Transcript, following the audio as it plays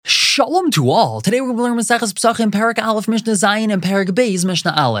Shalom to all. Today we're going to learn Maseches Pesachim, Perek Aleph, Mishnah Zayin, and Perek Beis,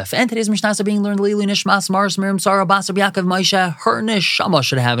 Mishnah Aleph. And today's Mishnahs are being learned Leilu Nishmas, Mars, Miriam, Sarah, Basar, Yaakov, Moshe. Her neshama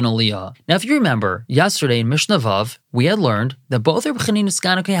should have an aliyah. Now, if you remember, yesterday in Mishnah Vav, we had learned that both Rabbi Chanina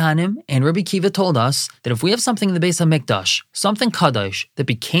Skana Kehanim and Rabbi Kiva told us that if we have something in the Beis HaMikdash, something Kadosh, that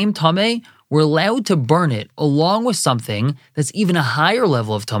became Tameh, we're allowed to burn it along with something that's even a higher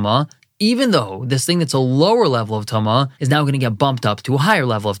level of Tamah, even though this thing that's a lower level of Tamah is now going to get bumped up to a higher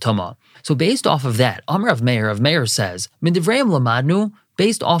level of Tamah. So based off of that, Amr of Meir says, Midivreim Lamadnu,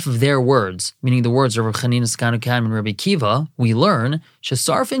 based off of their words, meaning the words of Rabbi Chanina Skana Kehanim and Rabbi Kiva, we learn,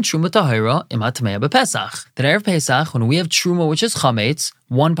 Shesarfin Truma Tahira Imat Tameh B'Pesach. That Erev Pesach, when we have Truma, which is Chametz,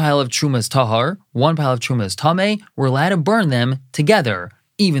 one pile of Truma is Tahar, one pile of Truma is Tameh, we're allowed to burn them together,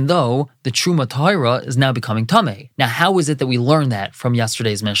 even though the Truma Tahira is now becoming Tameh. Now, how is it that we learned that from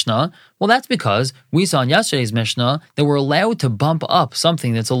yesterday's Mishnah? Well, that's because we saw in yesterday's Mishnah that we're allowed to bump up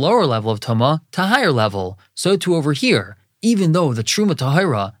something that's a lower level of Tamah to a higher level. So too over here, even though the Truma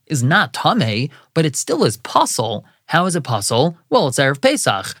Tahira is not Tameh, but it still is Pasul. How is it Pasul? Well, it's Erev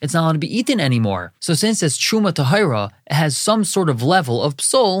Pesach. It's not allowed to be eaten anymore. So since it's Truma Tahira, it has some sort of level of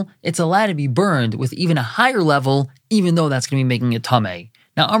Psul, it's allowed to be burned with even a higher level, even though that's going to be making it Tameh.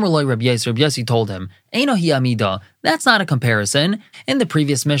 Now, Amar Loi Rabbi Yossi told him, Eino hi amida, that's not a comparison. In the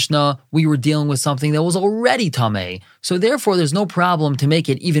previous Mishnah, we were dealing with something that was already Tameh, so therefore there's no problem to make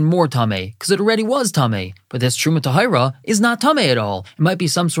it even more Tameh, because it already was Tameh. But this Truma Tahira is not Tameh at all. It might be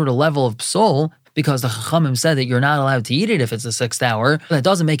some sort of level of Psol, because the Chachamim said that you're not allowed to eat it if it's the sixth hour, but that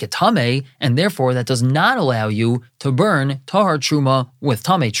doesn't make it Tameh, and therefore that does not allow you to burn Tahar Truma with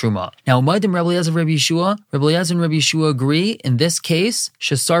Tameh Truma. Now, Umaydim Rabbi Eliezer and Rabbi Yeshua agree, in this case,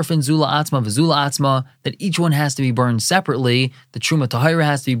 Shesarfin Zula Atzma V'Zula Atzma, that each one has to be burned separately. The Truma Tahira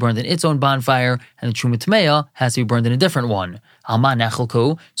has to be burned in its own bonfire, and the Truma Tameya has to be burned in a different one. Alma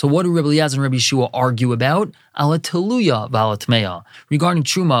Nechelko. So what do Rabbi Eliezer and Rabbi Yeshua argue about? Ala Teluya V'Ala Tameya. Regarding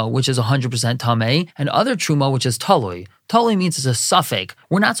Truma, which is 100% Tameh, and other Truma, which is Talui. Talui means it's a suffix.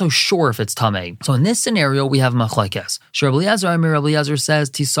 We're not so sure if it's Tameh. So in this scenario, we have Machlekes. Rabbi Eliezer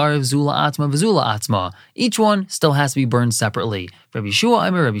says, Tisarev Zula Atzma V'Zula Atzma. Each one still has to be burned separately. Rabbi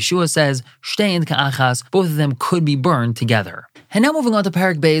Yeshua says, Shtein Ka'achas, both of them could be burned together. And now moving on to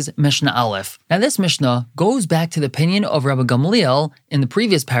Perek Beis, Mishnah Aleph. Now this Mishnah goes back to the opinion of Rabbi Gamliel in the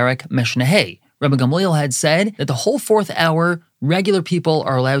previous Perek, Mishnah Hey. Rabbi Gamliel had said that the whole fourth hour, regular people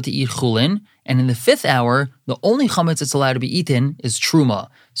are allowed to eat chulin, and in the fifth hour, the only chametz that's allowed to be eaten is truma.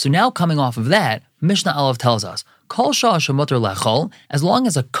 So now coming off of that, Mishnah Aleph tells us, Kol shah shemuter lechol, as long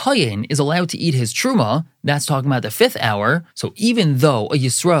as a kohen is allowed to eat his truma, that's talking about the fifth hour, so even though a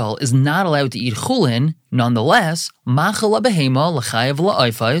Yisrael is not allowed to eat chulin, nonetheless, machal behema l'chayev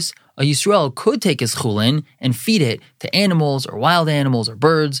la'ifais, a Yisrael could take his chulin and feed it to animals or wild animals or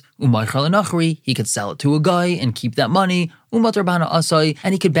birds. Umaychar l'nachri, he could sell it to a guy and keep that money. Umatar bana asai,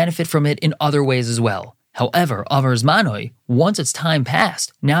 and he could benefit from it in other ways as well. However, avar zmanoi, once its time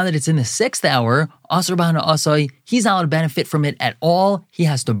passed, now that it's in the sixth hour, asar bana asai, he's not allowed to benefit from it at all. He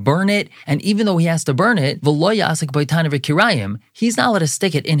has to burn it, and even though he has to burn it, v'lo yasik b'tana v'kirayim, he's not allowed to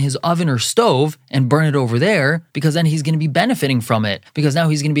stick it in his oven or stove and burn it over there, because then he's going to be benefiting from it, because now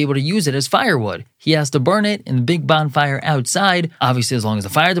he's going to be able to use it as firewood. He has to burn it in the big bonfire outside, obviously as long as the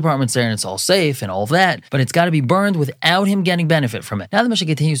fire department's there and it's all safe and all of that, but it's got to be burned without him getting benefit from it. Now the Mishnah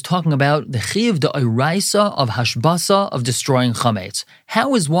continues talking about the chiyuv d'oraisa of hashbasa of destroying chametz.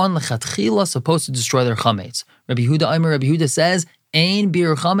 How is one lechatchila supposed to destroy their chametz? Rabbi Yehuda says, Ein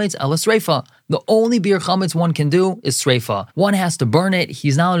bir chametz ala sreifa. The only bir chametz one can do is sreifa. One has to burn it,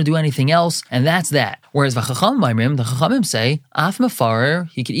 he's not allowed to do anything else, and that's that. Whereas the chachamim say, af mefarer,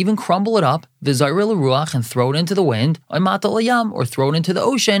 he could even crumble it up, v'zayir l'ruach, and throw it into the wind, or throw it into the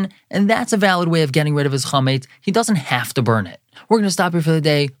ocean, and that's a valid way of getting rid of his chametz. He doesn't have to burn it. We're going to stop here for the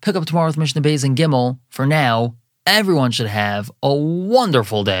day, pick up tomorrow with Mishnah Beis and Gimel. For now, everyone should have a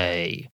wonderful day.